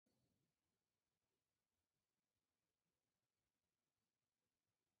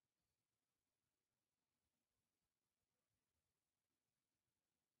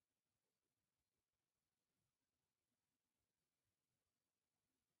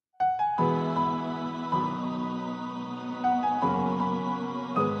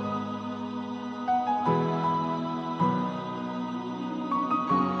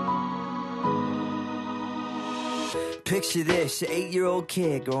Picture this, an 8-year-old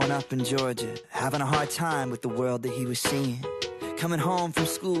kid growing up in Georgia, having a hard time with the world that he was seeing. Coming home from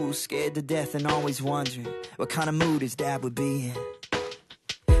school, scared to death and always wondering what kind of mood his dad would be in.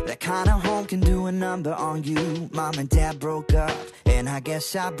 That kind of home can do a number on you. Mom and dad broke up, and I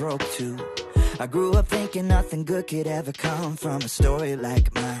guess I broke too. I grew up thinking nothing good could ever come from a story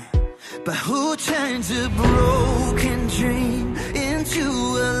like mine. But who turns a broken dream into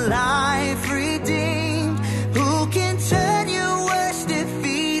a life redeemed? Who can turn your worst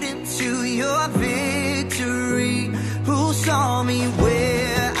defeat into your victory? Who saw me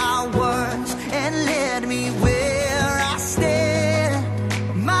where I was and led me where I stand?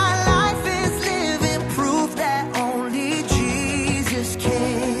 My life is living proof that only Jesus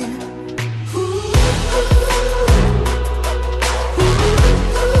can.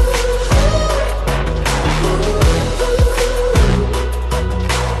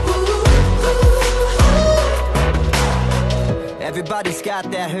 Everybody's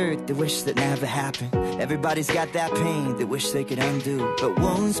got that hurt they wish that never happened. Everybody's got that pain they wish they could undo. But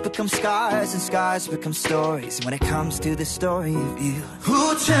wounds become scars and scars become stories. When it comes to the story of you,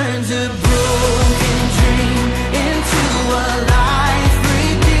 who turns a broken dream into a life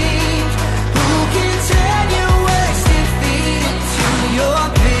redeemed? Who can turn your worst defeat into your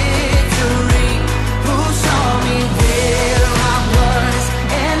victory? Who saw me where I was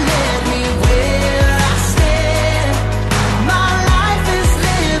and led me where I stand? My life is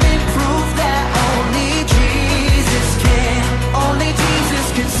living proof that only Jesus can. Only Jesus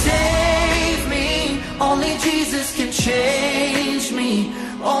can save me. Only Jesus can change me.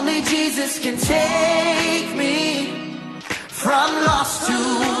 Only Jesus can take me from lost to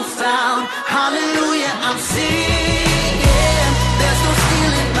found. Hallelujah, I'm singing. There's no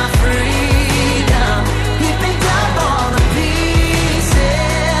stealing my freedom. He picked up all the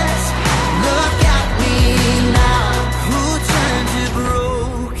pieces. Look at me now. Who turns a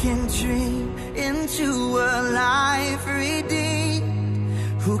broken dream into a life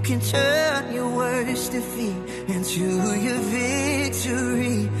redeemed? Who can turn your worst defeat into your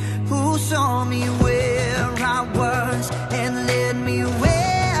victory? Who saw me where I was and led me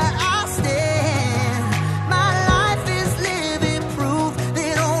where I stand? My life is living proof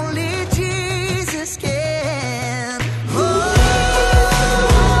that only Jesus can. Oh,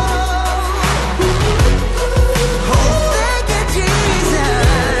 thank you, Jesus.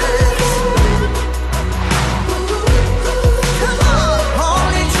 Come on,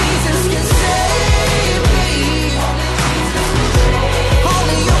 only Jesus can save me.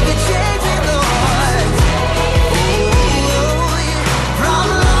 Only you can change me, Lord. Oh, yeah. From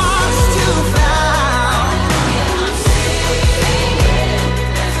lost to found.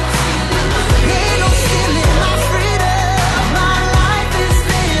 Ain't no stealing my freedom. My life is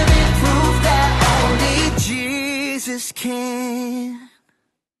living proof that only Jesus can.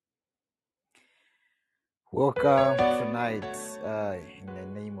 Welcome tonight in the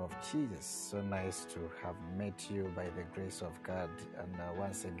name of Jesus. So nice to have met you by the grace of God. And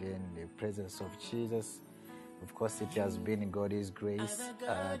once again, the presence of Jesus. Of course, it has been God's grace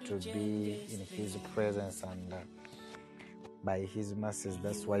to be in His presence, and by His mercies,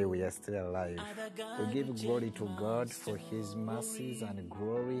 that's why we are still alive. We give glory to God for His mercies and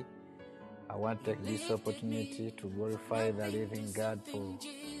glory. I want to take this opportunity to glorify the living God for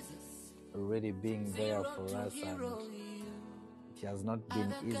already being there for us, and it has not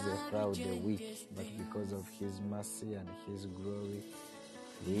been easy throughout the week, but because of His mercy and His glory,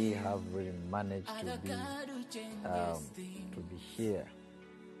 we have really managed to be here.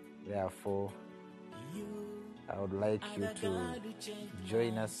 Therefore, I would like you to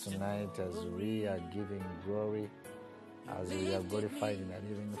join us tonight as we are giving glory, as we are glorifying the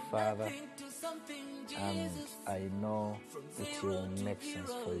living Father, and I know it will make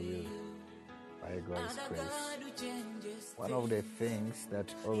sense for you by God's grace. One of the things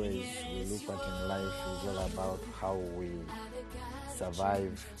that always we look at in life is all about how we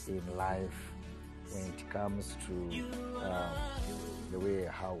survive in life when it comes to the way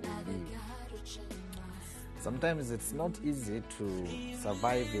how we live. Sometimes it's not easy to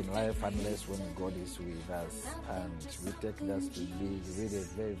survive in life unless when God is with us, and we take that to be really a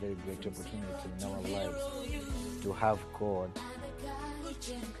very, very great opportunity in our lives to have God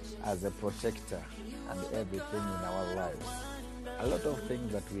as a protector and everything in our lives. A lot of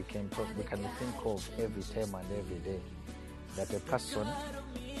things that we can think of every time and every day. That a person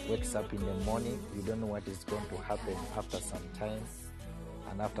wakes up in the morning, you don't know what is going to happen after some time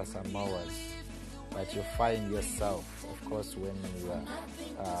and after some hours. But you find yourself, of course, when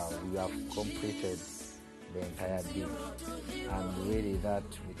you have completed the entire day. And really that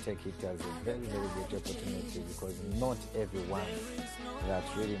we take it as a very, very great opportunity, because not everyone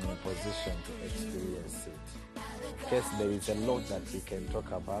that's really in a position to experience it. Of course, there is a lot that we can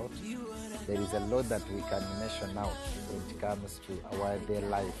talk about. There is a lot that we can mention out when it comes to our day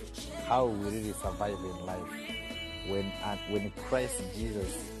life, how we really survive in life. When Christ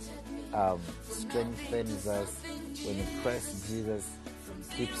Jesus strengthens us, when Christ Jesus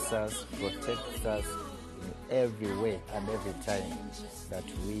keeps us, protects us in every way and every time that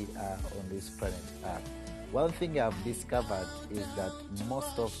we are on this planet Earth. One thing I've discovered is that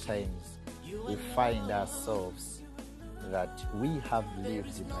most of times we find ourselves that we have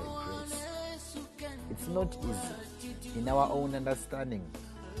lived by grace. It's not easy in our own understanding,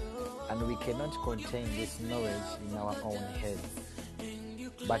 and we cannot contain this knowledge in our own heads.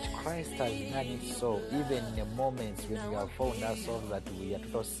 But Christ has done it so, even in the moments when we have found ourselves that we are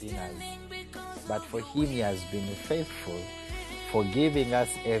total sinners. But for Him, He has been faithful, forgiving us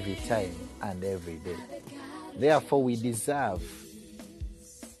every time and every day. Therefore, we deserve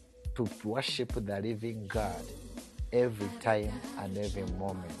to worship the living God every time and every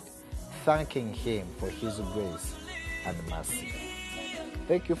moment, thanking Him for His grace and mercy.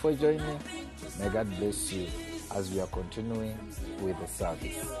 Thank you for joining me. May God bless you as we are continuing with the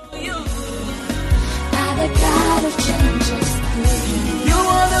service. You are the God of changes. You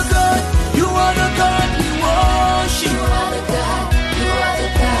are the God, you are the God we worship. You are the God, you are the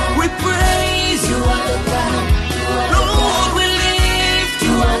God we praise. You are the God, you are the God. Lord, we lift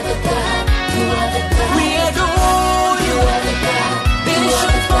you. You are the God, you are the God we adore. You are the God,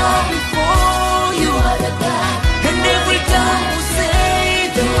 nations bow before you. You are the God, and every time we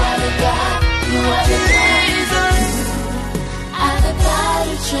say you are the God, you are the God.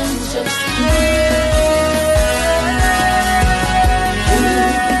 Change us.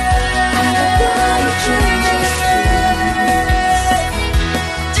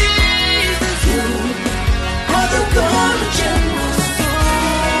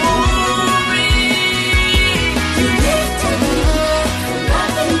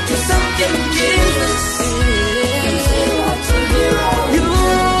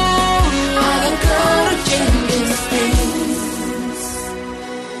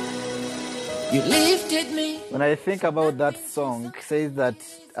 When I think about that song, it says that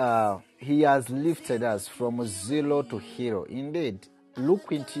He has lifted us from zero to hero. Indeed,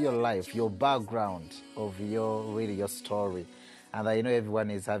 look into your life, your background of your story. And I know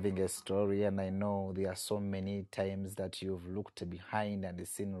everyone is having a story, and I know there are so many times that you've looked behind and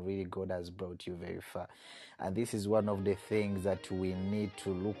seen really God has brought you very far. And this is one of the things that we need to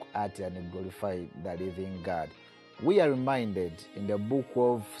look at and glorify the living God. We are reminded in the book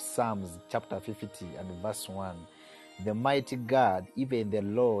of Psalms, chapter 50 and verse 1, the mighty God, even the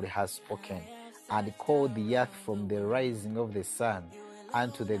Lord, has spoken and called the earth from the rising of the sun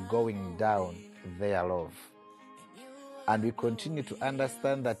unto the going down thereof. And we continue to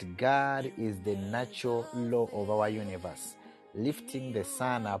understand that God is the natural law of our universe, lifting the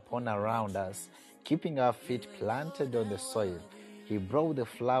sun upon around us, keeping our feet planted on the soil. He brought the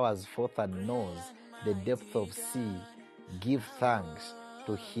flowers forth and knows the depth of sea. Give thanks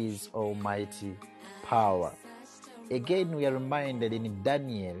to His almighty power. Again, we are reminded in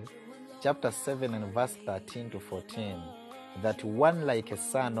Daniel chapter 7 and verse 13 to 14 that one like a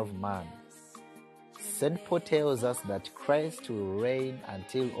son of man. St. Paul tells us that Christ will reign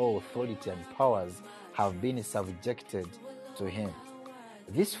until all authority and powers have been subjected to Him.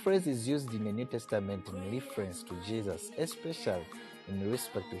 This phrase is used in the New Testament in reference to Jesus, especially in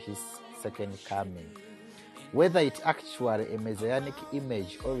respect to His second coming. Whether it's actually a messianic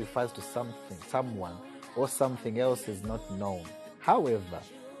image or refers to someone, or something else is not known. However,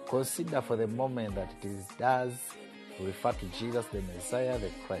 consider for the moment that it does refer to Jesus, the Messiah, the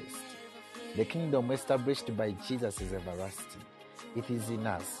Christ. The kingdom established by Jesus is everlasting. It is in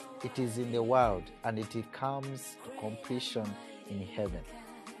us, it is in the world, and it comes to completion in heaven.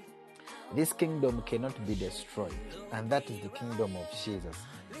 This kingdom cannot be destroyed, and that is the kingdom of Jesus.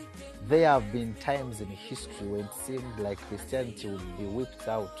 There have been times in history when it seemed like Christianity would be wiped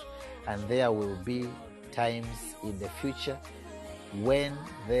out, and there will be times in the future when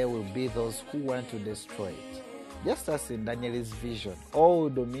there will be those who want to destroy it. Just as in Daniel's vision, all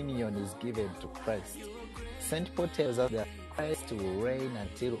dominion is given to Christ. St. Paul tells us that Christ will reign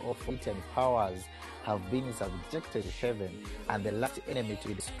until all authority and powers have been subjected to heaven, and the last enemy to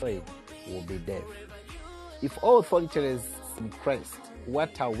be destroyed will be death. If all authority is in Christ,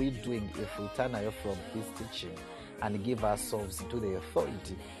 what are we doing if we turn away from His teaching and give ourselves to the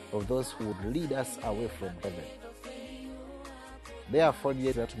authority of those who would lead us away from heaven? Therefore,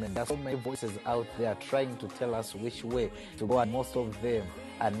 dear gentlemen, there are so many voices out there trying to tell us which way to go, and most of them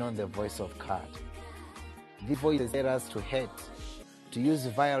are not the voice of God. These voices tell us to hate, to use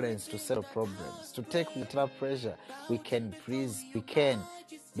violence to settle problems, to take whatever pressure we can,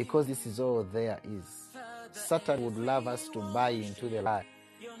 because this is all there is. Satan would love us to buy into the lie.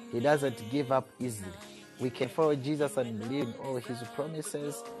 He doesn't give up easily. We can follow Jesus and believe in all his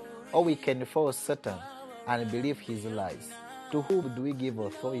promises, or we can follow Satan and believe his lies. To whom do we give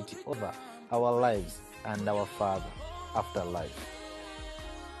authority over our lives and our Father after life?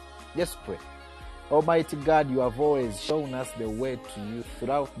 Let's pray. Almighty God, you have always shown us the way to you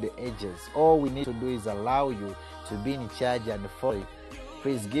throughout the ages. All we need to do is allow you to be in charge and follow you.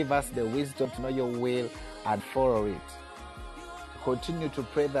 Please give us the wisdom to know your will and follow it. Continue to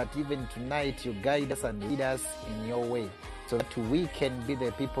pray that even tonight you guide us and lead us in your way, so that we can be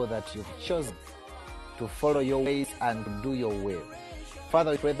the people that you've chosen to follow your ways and do your will.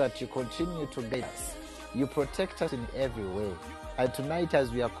 Father, we pray that you continue to guide us. You protect us in every way. And tonight,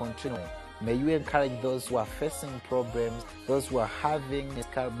 as we are continuing, may you encourage those who are facing problems, those who are having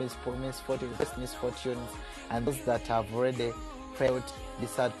misfortunes, and those that have already felt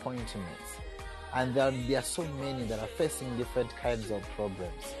disappointments. And there are so many that are facing different kinds of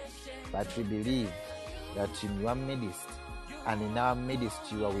problems. But we believe that in your midst and in our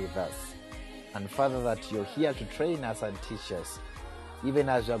midst you are with us. And Father, that you're here to train us and teach us. Even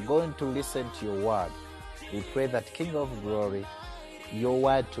as we are going to listen to your word, we pray that King of Glory, your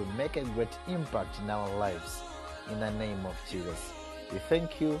word to make a great impact in our lives. In the name of Jesus. We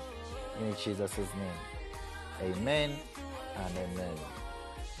thank you in Jesus' name. Amen and amen.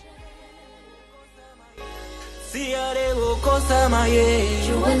 You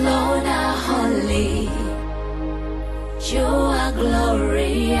alone are holy. You are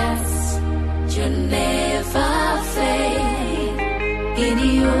glorious. You never fail. In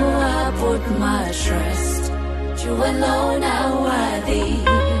you I put my trust. You alone are worthy.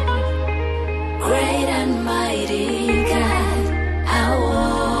 Great and mighty God, I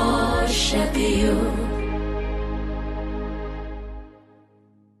worship you.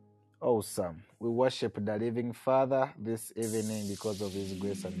 Awesome. We worship the living Father this evening because of his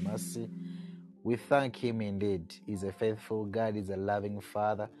grace and mercy. We thank him indeed. He's a faithful God, he's a loving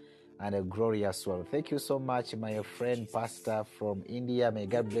Father, and a glorious one. Thank you so much, my friend Pastor from India. May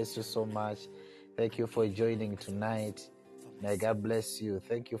God bless you so much. Thank you for joining tonight. May God bless you.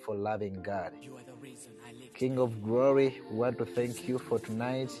 Thank you for loving God. King of Glory, we want to thank you for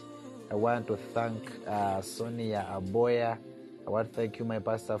tonight. I want to thank Sonia Aboya. I want to thank you, my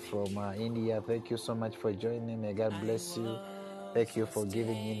pastor from India. Thank you so much for joining. May God bless you. Thank you for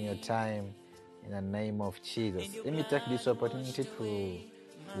giving in your time in the name of Jesus. Let me take this opportunity to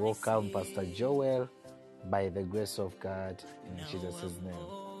welcome Pastor Joel by the grace of God in Jesus' name.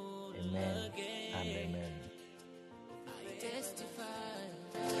 Amen and amen.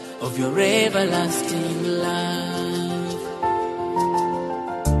 Of your everlasting love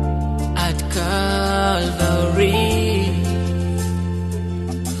at Calvary.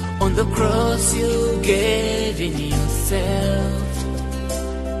 On the cross you gave in yourself.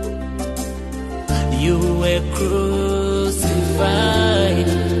 You were crucified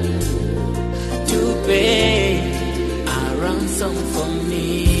to pay a ransom for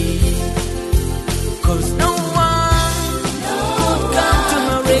me. 'Cause no one could come to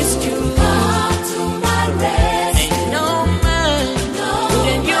my rescue. Ain't no man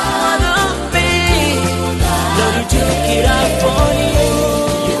than you other me. Lord, you took it up for you.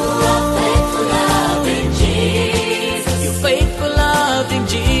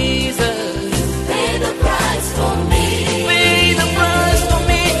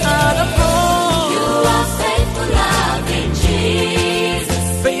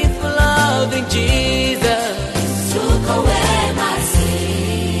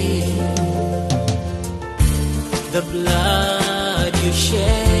 The blood you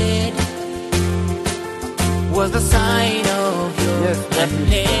shed was the sign of your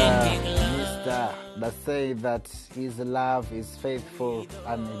unending love. That say that his love is faithful,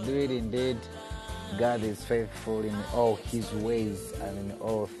 and indeed God is faithful in all his ways and in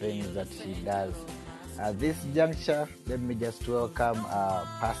all things that he does. At this juncture, let me just welcome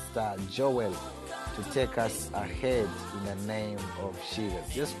Pastor Joel to take us ahead in the name of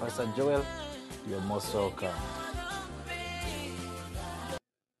Jesus. Yes, Pastor Joel, you're most welcome.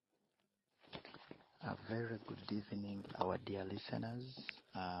 A very good evening, our dear listeners.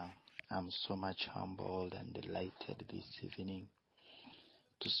 I'm so much humbled and delighted this evening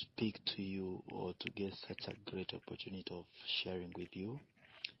to speak to you or to get such a great opportunity of sharing with you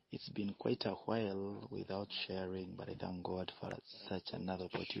It's been quite a while without sharing, but I thank God for such another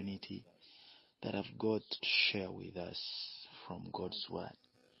opportunity that I've got to share with us from God's Word.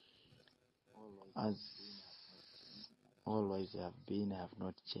 As always I have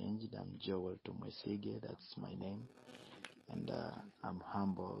not changed. I'm Joel Tumwesige, that's my name. And I'm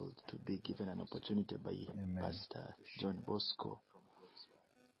humbled to be given an opportunity by Amen. Pastor John Bosco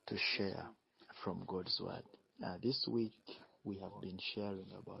to share from God's Word. This week we have been sharing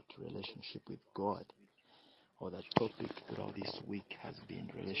about relationship with God, or the topic throughout this week has been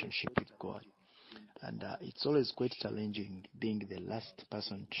relationship with God. And it's always quite challenging being the last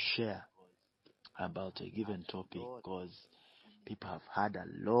person to share about a given topic, because people have had a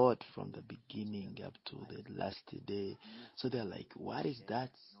lot from the beginning up to the last day. So they're like, what is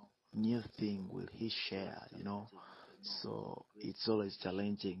that new thing will he share, So it's always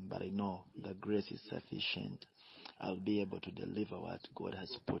challenging, but I know the grace is sufficient. I'll be able to deliver what God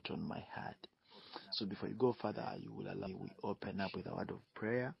has put on my heart. So before you go further, you will allow me, we open up with a word of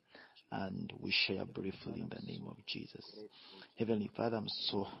prayer and we share briefly in the name of Jesus. Heavenly Father, I'm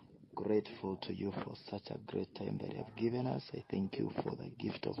so grateful to you for such a great time that you have given us. I thank you for the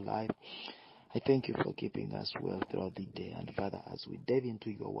gift of life. I thank you for keeping us well throughout the day. And Father, as we dive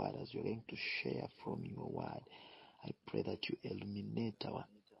into your word, as you're going to share from your word, I pray that you illuminate our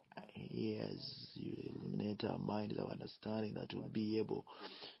ears, you illuminate our minds, our understanding, that we'll be able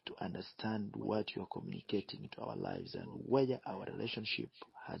to understand what you are communicating to our lives, and where our relationship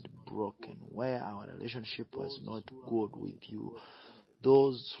had broken, where our relationship was not good with you.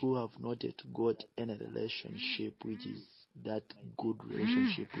 Those who have not yet got any relationship which is that good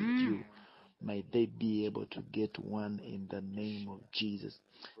relationship with you, might they be able to get one in the name of Jesus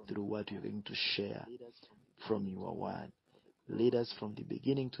through what you're going to share from your word. Lead us from the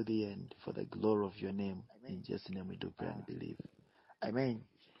beginning to the end for the glory of your name. In Jesus' name we do pray and believe. Amen.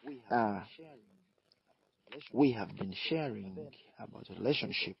 We have been sharing about a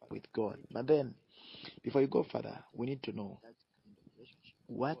relationship with God. But then, before you go further, we need to know,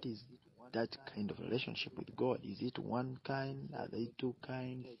 what is that kind of relationship with God? Is it one kind? Are they two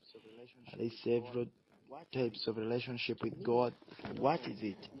kinds? Are they several types of relationship with God? What is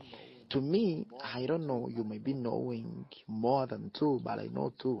it? To me, I don't know, you may be knowing more than two, but I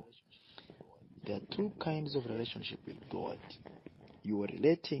know two. There are two kinds of relationship with God. You are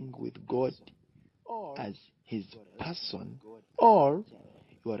relating with God as his person, or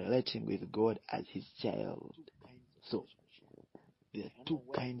you are relating with God as his child. So there are two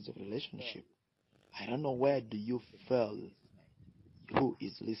kinds of relationship. I don't know, where do you feel, who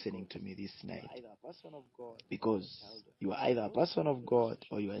is listening to me this night? Because you are either a person of God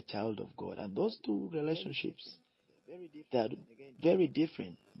or you are a child of God. And those two relationships, they are very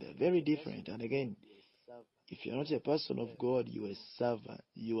different. They're very different. And again, if you're not a person of God, you are a servant,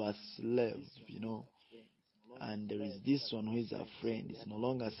 you are a slave, And there is this one who is a friend. He's no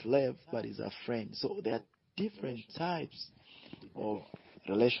longer a slave, but he's a friend. So there are different types of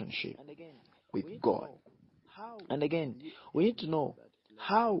relationship with God. And again, we need to know,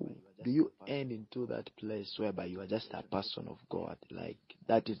 how do you end into that place whereby you are just a person of God? Like,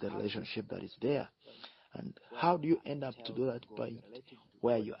 that is the relationship that is there. And how do you end up to do that point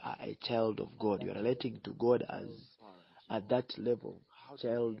where you are a child of God? You are relating to God as, at that level,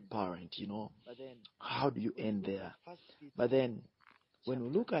 child parent, How do you end there? But then, when we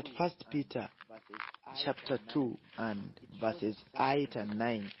look at 1 Peter chapter 2 and verses 8 and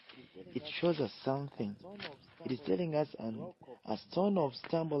 9, it shows us something. It is telling us, a stone of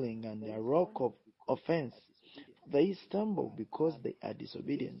stumbling and a rock of offense. They stumble because they are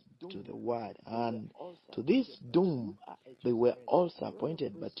disobedient to the word, and to this doom they were also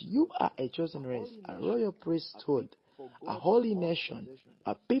appointed. But you are a chosen race, a royal priesthood, a holy nation,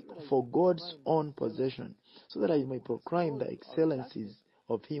 a people for God's own possession, so that you may proclaim the excellencies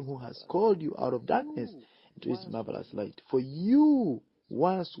of him who has called you out of darkness into his marvelous light. For you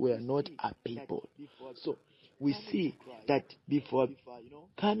once were not a people. So we see that before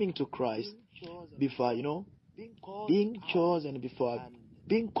coming to Christ, before being chosen, before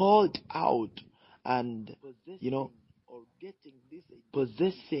being called out, and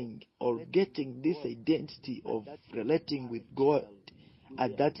possessing or getting this identity of relating with God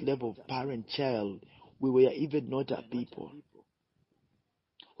at that level of parent-child, we were even not a people.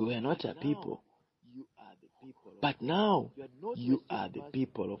 We were not a people. But now you are the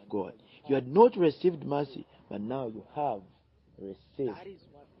people of God. You had not received mercy, but now you have received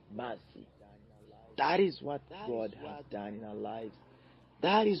mercy. That is what God has done in our lives.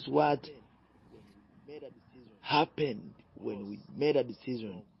 That is what happened when we made a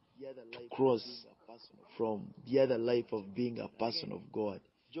decision to cross from the other life of being a person of God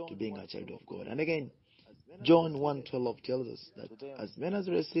to being a child of God. And again, John 1:12 tells us that as many as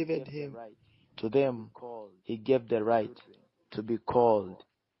received him, to them he gave the right to be called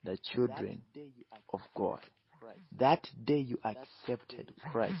the children of God. That day you accepted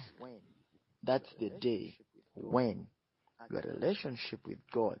Christ, that's the day when your relationship with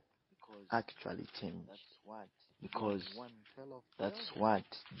God actually changed. Because that's what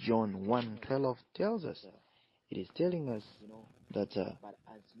John 1:12 tells us. It is telling us that,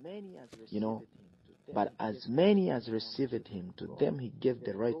 but as many as received him, to them he gave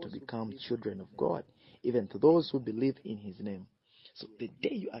the right to become children of God, even to those who believe in his name. So the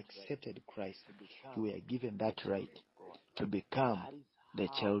day you accepted Christ, you were given that right to become the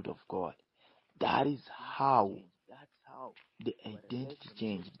child of God. That is how the identity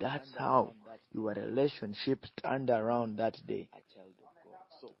changed. That's how your relationship turned around that day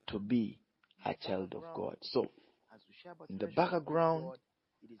to be a child of God. So, in the background,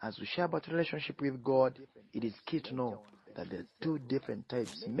 as we share about relationship with God, it is key to know that there are two different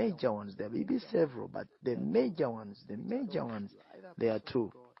types, major ones. There may be several, but the major ones, there are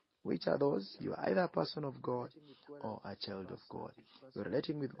two. Which are those? You are either a person of God or a child of God. You're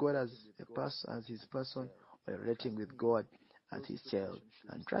relating with God as a person, as his person, or you're relating with God as his child.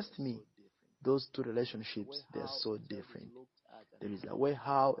 And trust me, those two relationships, they are so different. There is a way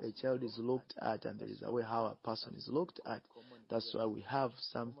how a child is looked at, and there is a way how a person is looked at. That's why we have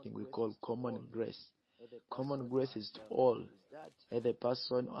something we call common grace. Common grace is to all, either a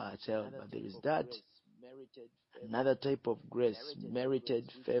person or a child, but there is that another type of grace,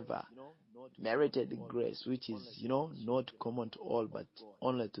 merited favor, merited grace, which is, not common to all, but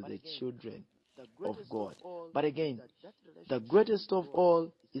only to the children of God. But again, the greatest of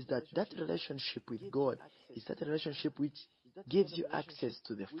all is that relationship with God is that relationship which gives you access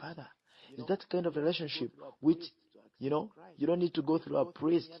to the Father. It's that kind of relationship which, you don't need to go through a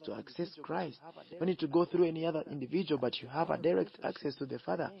priest to access Christ. You don't need to go through any other individual, but you have a direct access to the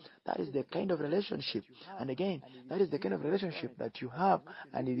Father. That is the kind of relationship. And again, that is the kind of relationship that you have,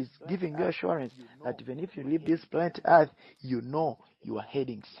 and it is giving you assurance that even if you leave this planet Earth, you know you are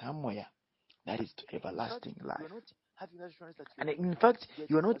heading somewhere. That is to everlasting life. And in fact,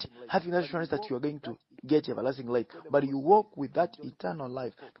 you are not having that assurance that you are going to get everlasting life, but you walk with that eternal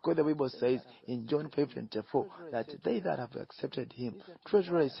life. Because the Bible says in John 5:24 that they that have accepted him,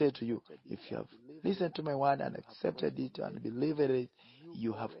 truly I say to you, if you have listened to my word and accepted it and believed it,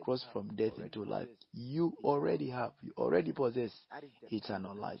 you have crossed from death into life. You already possess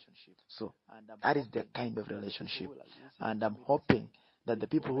eternal life. So that is the kind of relationship. And I'm hoping that the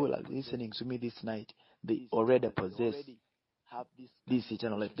people who are listening to me this night, they already possess this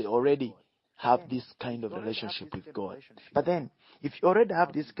eternal life. They already have this kind of relationship with God. But then, if you already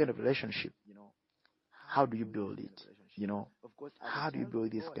have this kind of relationship, how do you build it? How do you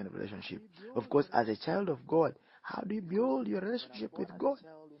build this kind of relationship? Of course, as a child of God, how do you build your relationship with God?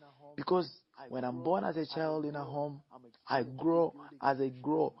 Because when I'm born as a child in a home, I grow. As I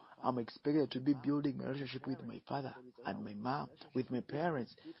grow, I'm expected to be building my relationship with my father and my mom, with my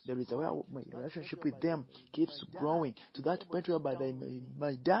parents. There is a way my relationship with them keeps growing to that point where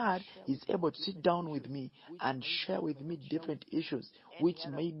my dad is able to sit down with me and share with me different issues, which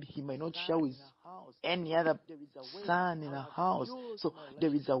maybe he might not share with any other son in a house. So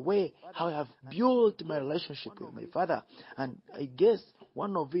there is a way how I have built my relationship with my father. And I guess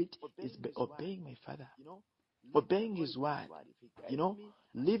one of it is by obeying my father, obeying his word,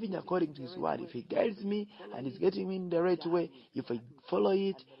 living according to his word. If he guides me and is getting me in the right way, if I follow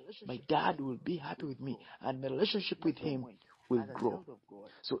it, my dad will be happy with me and my relationship with him will grow.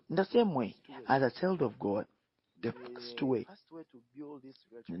 So in the same way, as a child of God, the first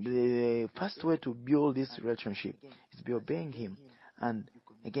way to build this relationship is by obeying him. And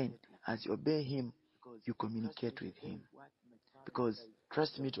again, as you obey him, you communicate with him. Because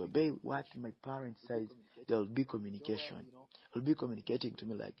trust me, to obey what my parents say, there will be communication. He'll be communicating to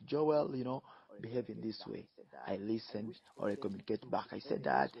me like, Joel, behave in this way. I listen or I communicate back. I said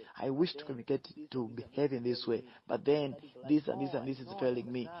that I wish to communicate to behave in this way, but then this and this and this is failing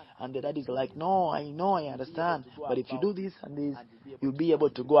me. And the dad is like, no, I know, I understand, but if you do this and this, you'll be able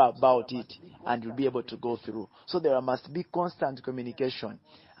to go about it and you'll be able to go through. So there must be constant communication.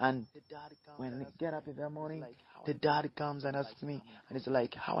 And when I get up in the morning, the dad comes and asks me, and it's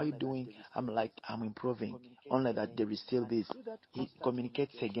like, how are you doing? I'm like, I'm improving. Only that there is still this. He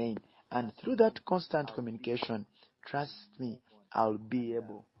communicates again. And through that constant communication, trust me, I'll be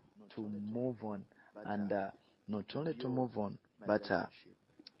able to move on. And not only to move on, but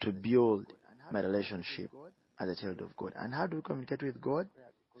to build my relationship as a child of God. And how do we communicate with God?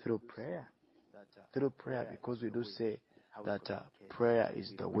 Through prayer. Through prayer, because we do say that prayer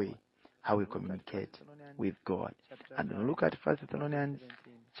is the way how we communicate with God. And when we look at 1 Thessalonians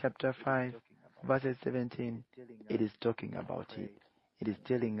chapter 5, verses 17, it is talking about it. It is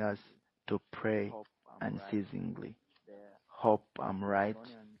telling us to pray unceasingly. Hope I'm right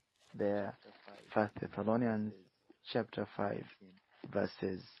there. 1 Thessalonians chapter 5,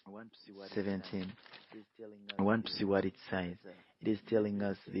 verses 17. I want to see what it says. It is telling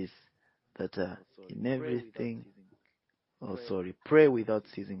us this, that in everything, pray without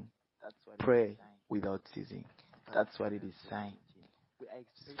ceasing. Pray without ceasing. That's what it is saying.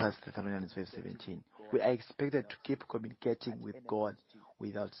 1 Thessalonians 5:17. We are expected to keep communicating with God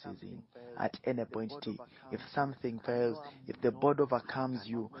without ceasing. At any point, if something fails, if the board overcomes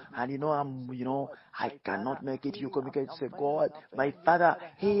you, and I cannot make it, you communicate, say, God, my Father,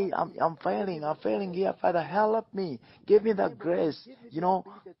 hey, I'm failing here, Father, help me, give me the grace,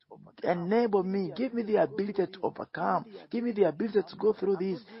 enable me, give me the ability to overcome, give me the ability to go through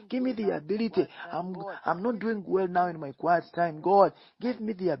this, give me the ability, I'm not doing well now in my quiet time, God, give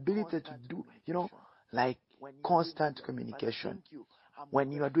me the ability to do, like constant communication.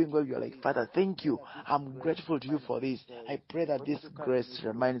 When you are doing well, you are like, Father, thank you. I'm grateful to you for this. I pray that this grace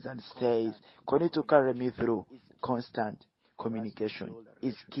remains and stays. Continue to carry me through. Constant communication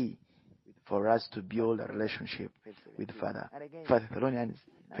is key for us to build a relationship with Father. 1 Thessalonians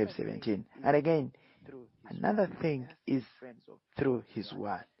 5:17. And again, another thing is through His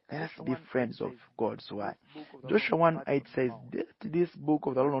Word. Let us be friends of God's Word. Joshua 1:8 says, let this book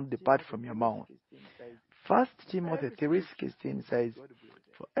of the Lord not depart from your mouth. 1 Timothy 3:16 says,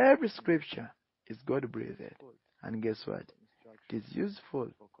 for every scripture is God-breathed. And guess what? It is useful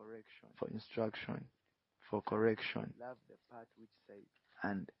for instruction, for correction.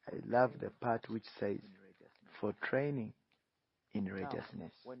 And I love the part which says, for training in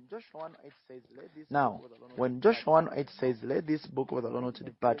righteousness. Now, when Joshua 1:8 says, let this book of the Lord not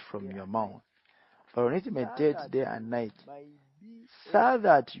depart from your mouth, for on it meditate day and night, so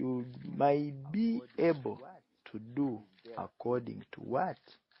that you may be able to do according to what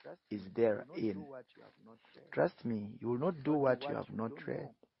is therein. Trust me, you will not do what you have not read.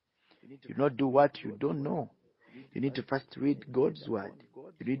 You will not do what you don't know. You need to first read God's Word.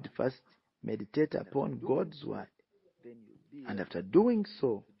 You need to first meditate upon God's Word. And after doing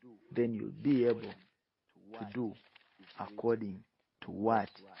so, then you'll be able to do according to what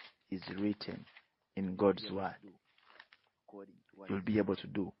is written in God's Word. You'll be able to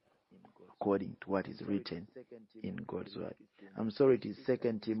do according to what is written in God's Word. I'm sorry, it is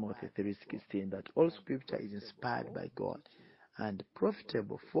 2 Timothy 3:16 that all scripture is inspired by God and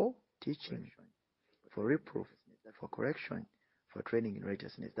profitable for teaching, for reproof, for correction, for training in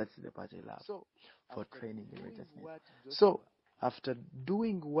righteousness. That's the part I love. For training in righteousness. So, after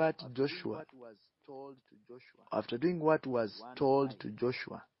doing what was told to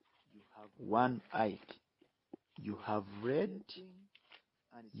Joshua, 1:8, you have read,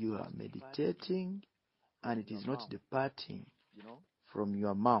 you are meditating, and it is not departing from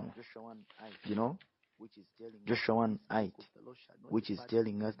your mouth. Joshua 1:8, which is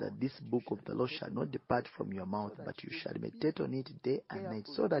telling us that this book of the law shall not depart from your mouth, but you shall meditate on it day and night,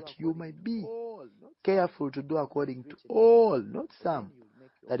 so that you may be careful to do according to all, not some,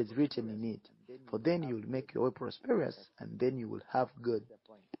 that is written in it. For then you will make your way prosperous, and then you will have good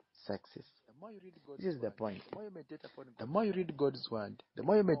success. This is the point. The more you read God's Word, the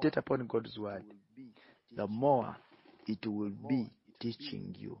more you meditate upon God's Word, the more it will be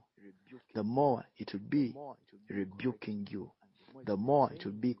teaching you, the more it will be rebuking you, the more it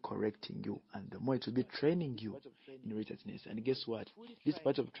will be correcting you, and the more it will be training you in righteousness. And guess what? This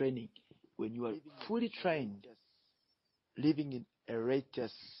part of training, when you are fully trained, living in a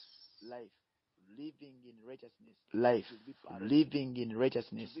righteous living in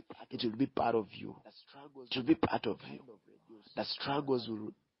righteousness, it will be part of you. It will be part of you. The struggles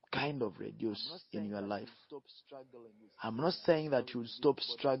will kind of reduce in your life. I'm not saying that you'll stop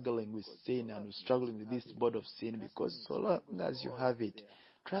struggling with sin and struggling with this board of sin, because so long as you have it,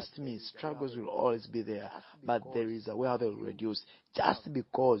 trust me, struggles will always be there. But there is a way how they will reduce, just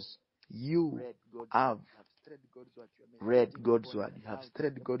because you have read God's Word, you have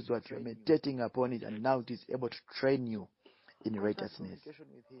studied God's Word, you are meditating upon it, and now it is able to train you in righteousness.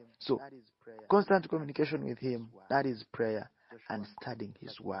 So, constant communication with Him, that is prayer, and studying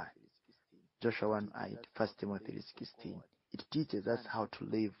His Word. Joshua 1:8, 1 Timothy 3:16. It teaches us how to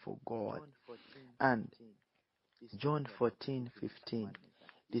live for God. And John 14:15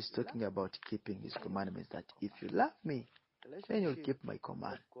 is talking about keeping His commandments, that if you love me, then you'll keep my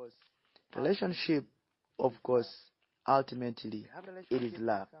command. Relationship, of course, ultimately, it is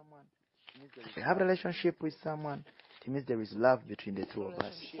love. If you have a relationship with someone, it means there is love between the two of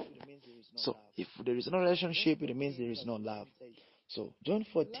us. So if there is no relationship, it means there is no love. So John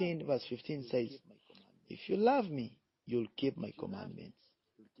 14 verse 15 says, if you love me, you'll keep my commandments.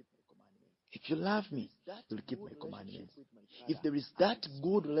 If you love me, you'll keep my commandments. If there is that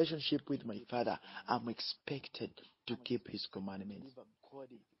good relationship with my Father, I'm expected to keep His commandments.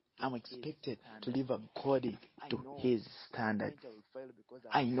 I'm expected to live according to His standards.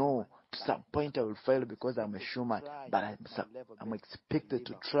 I know to some point I will fail because I'm a human, but I'm expected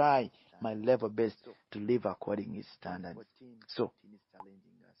to try my level best to live according to His standards. So,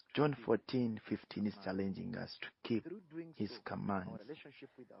 John 14:15 is challenging us to keep His commands.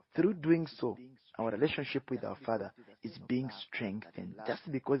 Through doing so, our relationship with our Father is being strengthened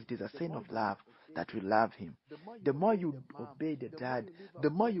just because it is a sign of love that we love Him. The more you obey the dad, the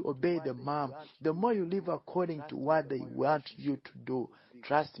more you obey the mom, the more you live according to what they want you to do,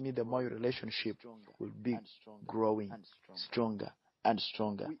 trust me, the more your relationship will be growing stronger and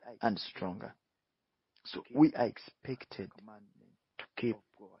stronger and stronger. So we are expected to keep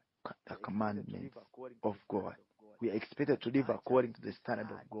the commandments of God. We are expected to live according to the standard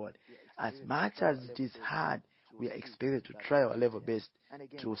of God. As much as it is hard, we are expected to try our level best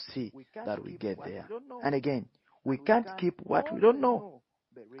to see that we get there. And again, we can't keep what we don't know.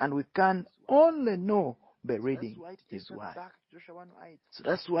 And we can only know by reading His Word. So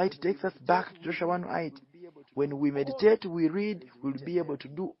that's why it takes us back to Joshua 1:8. When we meditate, we read, we'll be able to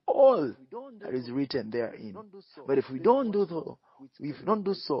do all that is written therein. But if we don't do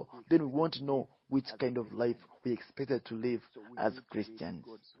so, then we won't know which kind of life we expected to live as Christians.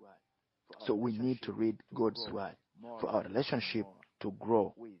 So we need to read God's Word for our relationship to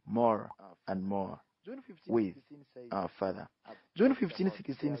grow more and more with our Father. John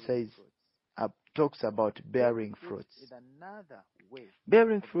 15:16 says, talks about bearing fruits.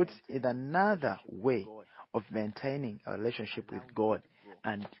 Bearing fruits is another way of maintaining a relationship with God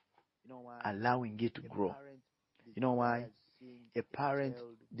and allowing it to grow. You know why? A parent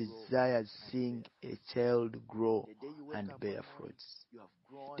desires seeing a child grow and bear fruits.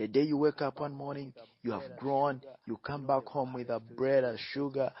 The day you wake up one morning, you have grown, you come back home with a bread and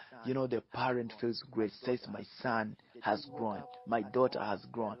sugar, the parent feels great, says, my son has grown, my daughter has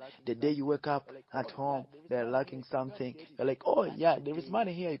grown. The day you wake up at home, they're lacking something, you're like, oh yeah, there is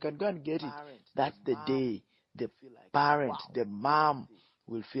money here, you can go and get it. That's the day the parent, the mom,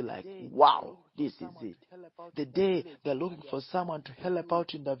 will feel like, wow, this is it. The day they're looking for someone to help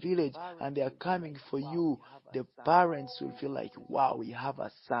out in the village and they are coming for you, the parents will feel like, wow, we have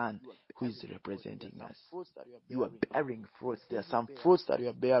a son who is representing us. You are bearing fruits. There are some fruits that you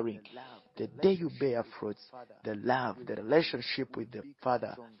are bearing. The day you bear fruits, the love, the relationship with the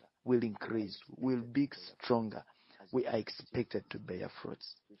Father will increase, will be stronger. We are expected to bear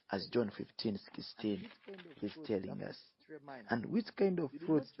fruits, as John 15:16 is telling us. And which kind of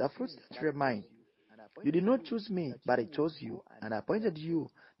fruits? The fruits that remain. You did not choose me, but I chose you, and appointed you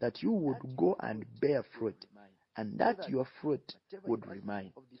that you would go and bear fruit, and that your fruit would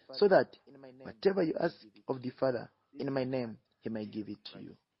remain, so that whatever you ask of the Father in my name, He may give it to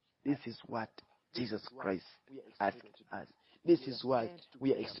you. This is what Jesus Christ asked us. This is what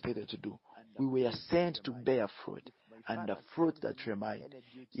we are expected to do. We were sent to bear fruit, and the fruit that remain.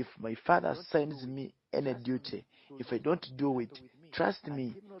 If my Father sends me any duty, if I don't do it, trust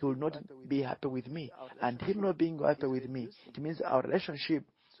me, He will not be happy with me. And Him not being happy with me, it means our relationship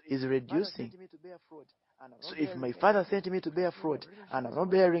is reducing. So if my Father sent me to bear fruit and I'm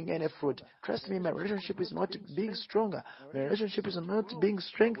not bearing any fruit, trust me, my relationship is not being stronger. My relationship is not being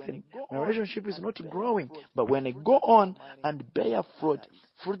strengthened. My relationship is not growing. But when I go on and bear fruit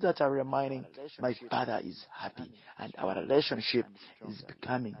that are remaining, my Father is happy. And our relationship is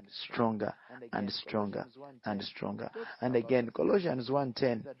becoming stronger and stronger and stronger. And again, Colossians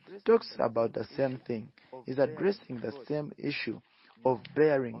 1:10 talks about the same thing. It's addressing the same issue of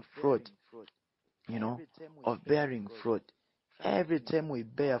bearing fruit. Of bearing fruit. Every time we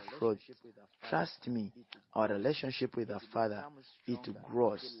bear fruit, trust me, our relationship with the Father, it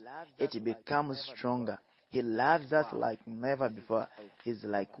grows. It becomes stronger. He loves us like never before. He's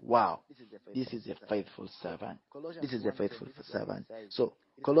like, wow, this is a faithful servant. This is a faithful servant. So,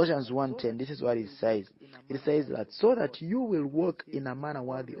 Colossians 1:10, this is what it says. It says that, so that you will walk in a manner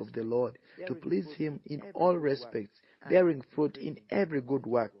worthy of the Lord, to please Him in all respects, bearing fruit in every good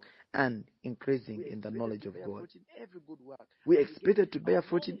work, and increasing in the knowledge of God. We are expected to bear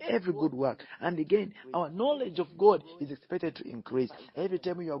fruit in every good work. And again, our knowledge of God is expected to increase. Every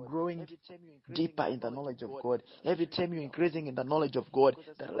time you are growing deeper in the knowledge of God, every time you're increasing in the knowledge of God,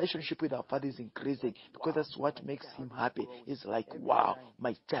 the relationship with our Father is increasing, because that's what makes Him happy. It's like, wow,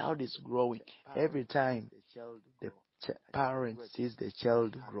 my child is growing. Every time the parent sees the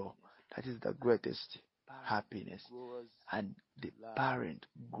child grow, that is the greatest happiness. And the parent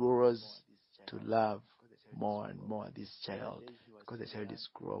grows to love more and more this child because the child is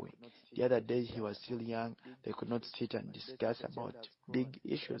growing. The other day he was still young, they could not sit and discuss about big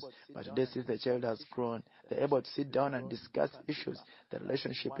issues, but today since the child has grown, they're able to sit down and discuss issues. The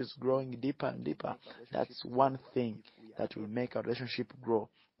relationship is growing deeper and deeper. That's one thing that will make our relationship grow,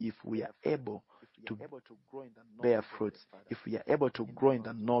 if we are able to bear fruits, if we are able to grow in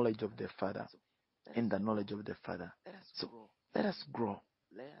the knowledge of the Father, in the knowledge of the Father. So let us grow.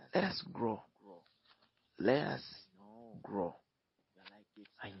 Let us grow. Let us grow.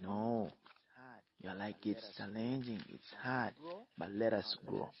 I know you're like, it's challenging, it's hard, but let us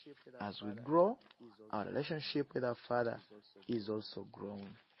grow. As we grow, our relationship with our Father is also growing.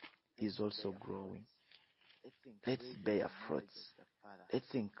 Is also growing. Let's bear fruits.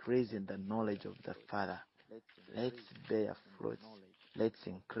 Let's increase in the knowledge of the Father. Let's bear fruits. Let's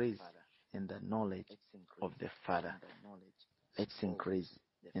increase in the knowledge of the Father. Let's increase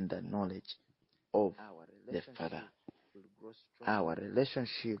in the knowledge of the Father. Our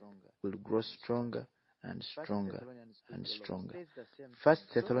relationship will grow stronger and stronger and stronger. 1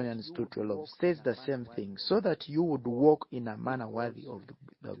 Thessalonians 2:12 says the same thing, so that you would walk in a manner worthy of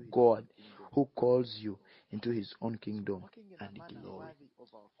the God who calls you into his own kingdom and glory.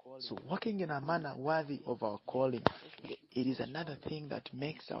 So walking in a manner worthy of our calling, it is another thing that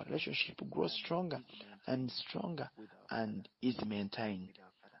makes our relationship grow stronger and stronger and is maintained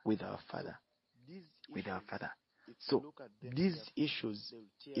with our Father. With our Father. So these issues,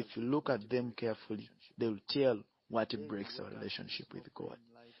 if you look at them carefully, they will tell what breaks our relationship with God.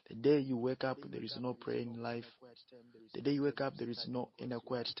 The day you wake up, there is no praying life. The day you wake up, there is no inner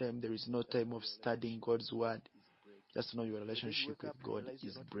quiet time. There is no time of studying God's word. Just know your relationship with God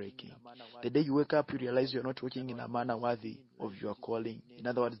is breaking. The day you wake up, you realize you're not working in a manner worthy of your calling. In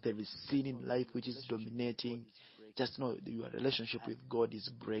other words, there is sin in life which is dominating. Just know that your relationship with God is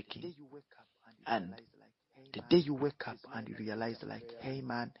breaking. And the day you wake up and you realize, like, hey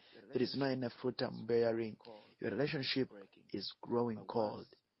man, there is no enough fruit I'm bearing, your relationship is growing cold,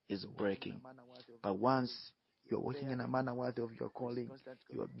 is breaking. But once you're working in a manner worthy of your calling,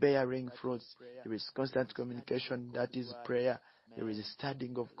 you are bearing fruits, there is constant communication, that is prayer, there is a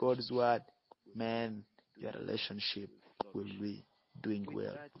studying of God's word, man, your relationship will be doing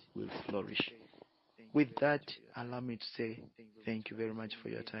well, will flourish. With that, allow me to say thank you very much for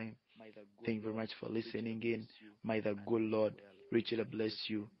your time. Thank you very much for listening in. May the good Lord richly bless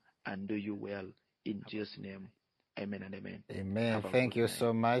you and do you well. In Jesus' name, amen and amen. Amen. Thank you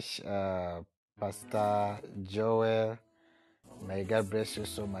so much, Pastor Joel. May God bless you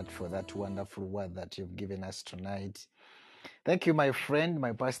so much for that wonderful word that you've given us tonight. Thank you, my friend,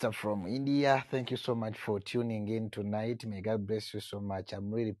 my pastor from India. Thank you so much for tuning in tonight. May God bless you so much.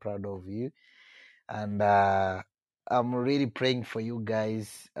 I'm really proud of you. And I'm really praying for you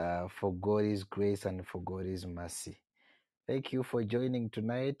guys for God's grace and for God's mercy. Thank you for joining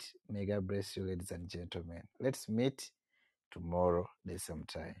tonight. May God bless you, ladies and gentlemen. Let's meet tomorrow, the same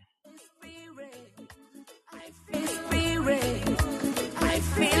time. I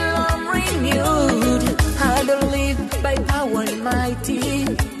feel I'm renewed. I don't live by power and mighty,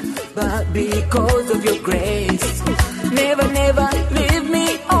 but because of your grace. Never, never live